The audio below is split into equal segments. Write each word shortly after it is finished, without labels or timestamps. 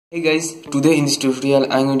Hey guys, today in this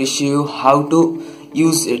tutorial I'm going to show you how to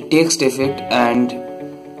use a text effect and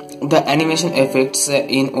the animation effects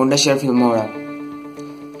in Wondashare Filmora.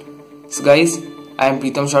 So guys, I am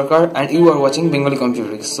Pritam Sarkar and you are watching Bengali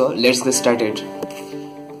Computricks. So let's get started.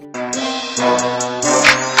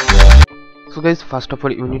 So guys, first of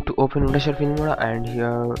all you need to open Wondashare Filmora, and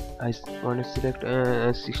here I want to select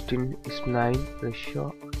 16:9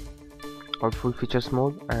 ratio or full features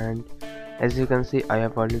mode, and as you can see I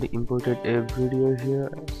have already imported a video here,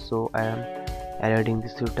 so I am adding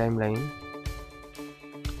this to timeline.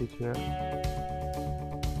 Click here.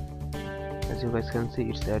 As you guys can see,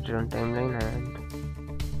 it's added on timeline,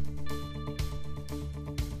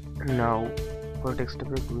 and now for text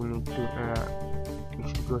effect we need to you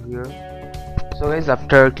should go here. So guys,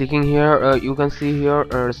 after clicking here you can see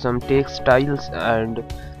here some text styles, and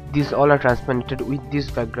these all are transplanted with this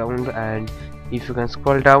background. And if you can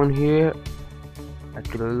scroll down here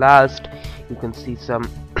to the last, you can see some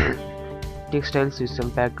text styles with some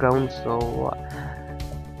background. So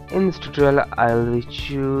in this tutorial I'll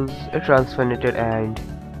choose a transplanted and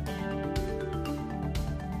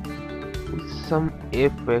with some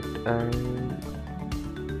effect, and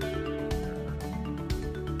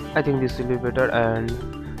I think this will be better. And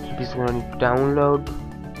this one need to download,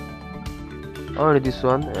 or this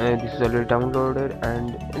one this is already downloaded,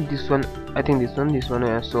 and this one I think this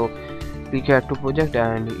one so click add to project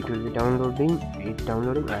and it will be downloading,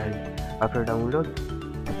 and after download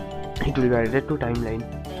it will be added to timeline.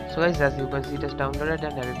 So guys, as you can see, it is downloaded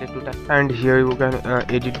and added to timeline, and here you can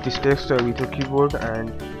edit this text with your keyboard.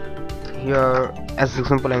 And here as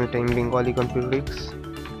example I'm typing Bengali Computricks,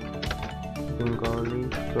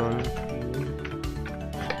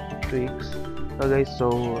 so guys, so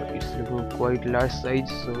it's looking quite large size,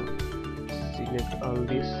 so select all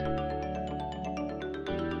this.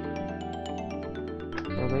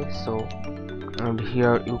 Okay, so and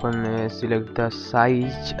here you can select the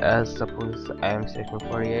size, as suppose I am selecting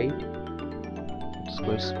 48. It's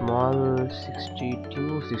quite small. 62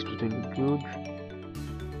 will be good,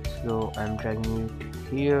 so I'm dragging it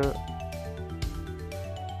here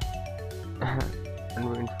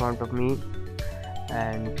and in front of me,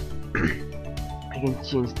 and I can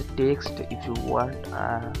change the text if you want.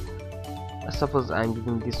 Suppose I'm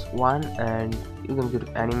giving this one, and you can give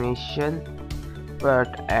animation,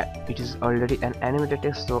 but it is already an animated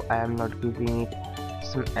text, so I am not giving it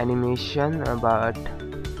some animation. But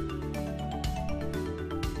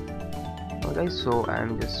okay, so I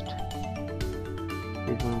am just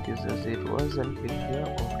leaving this as it was and click here.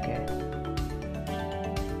 Okay,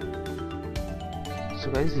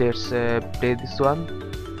 so guys, let's play this one.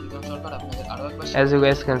 As you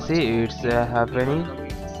guys can see, it's happening.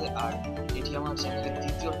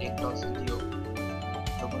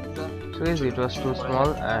 So guys, it was too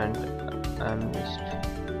small, and I'm just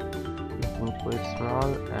making it quite small,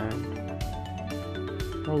 and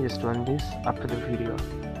I just want this after the video.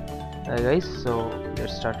 Guys, so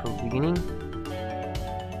let's start from beginning.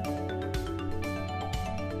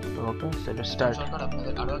 Okay, so let's start.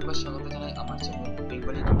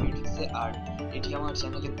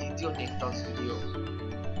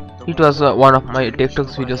 It was one of my Tech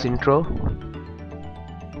Talks videos intro,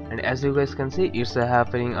 and as you guys can see, it's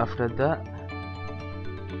happening after the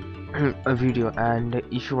video. And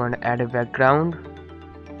if you want to add a background,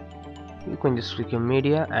 you can just click on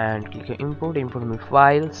media and click on import my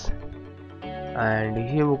files, and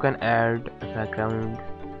here you can add a background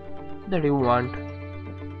that you want.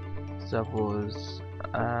 Suppose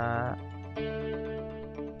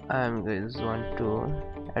I'm guys want to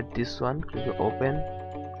add this one. Click open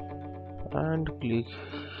and click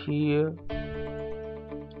here,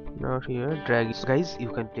 not here, drag it. So guys, you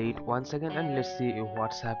can play it once again and let's see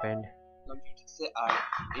what's happened.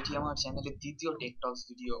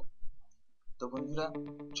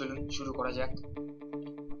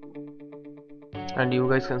 And you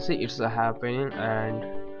guys can see it's happening. And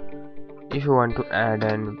if you want to add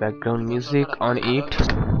an background music on it,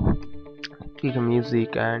 click on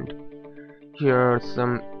music, and here are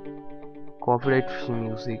some copyright free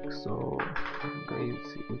music. So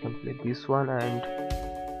guys, you can play this one and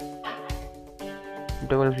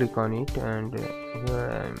double click on it, and here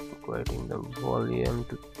I'm quieting the volume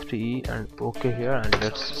to 3 and okay here, and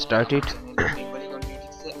let's start it.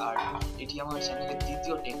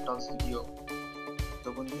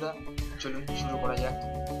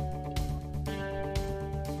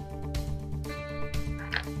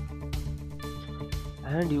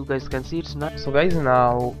 And you guys can see it's not. So guys,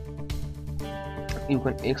 now you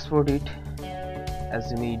can export it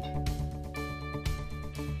as you need.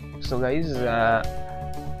 So guys,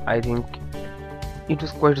 I think it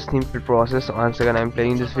was quite a simple process. Once again I'm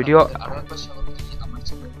playing this video.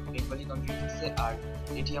 Bengali কম্পিউটার্সে আর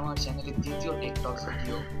এটি আমার চ্যানেলের দ্বিতীয় take টক্স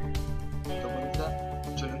video. তো বন্ধুরা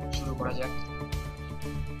চলুন শুরু করা যাক।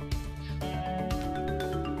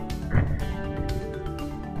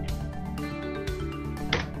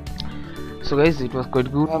 So guys, it was quite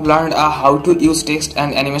good. I have learned how to use text and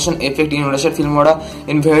animation effect in Wondashare Filmora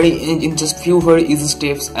in just few very easy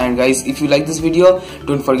steps. And guys, if you like this video,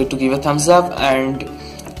 don't forget to give a thumbs up and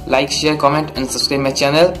like, share, comment and subscribe my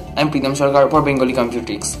channel. I'm Pritam Sarkar for Bengali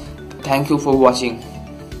Computricks. Thank you for watching.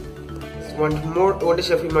 Want more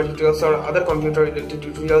Wondashare Filmora tutorials or other computer related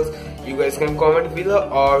tutorials, you guys can comment below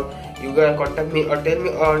or you guys contact me or tell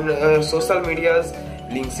me on social medias.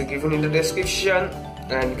 Links are given in the description.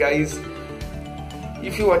 And guys,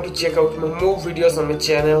 if you want to check out more videos on my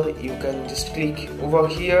channel, you can just click over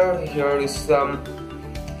here. Here is some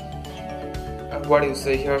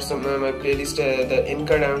here are some my playlist, the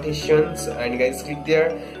in-card annotations, and guys click there.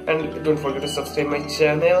 And don't forget to subscribe my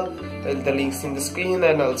channel. The links in the screen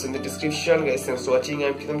and also in the description. Guys, thanks for watching.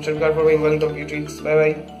 I'm Pritam Sarkar for Bengali Computricks. Bye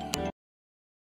bye.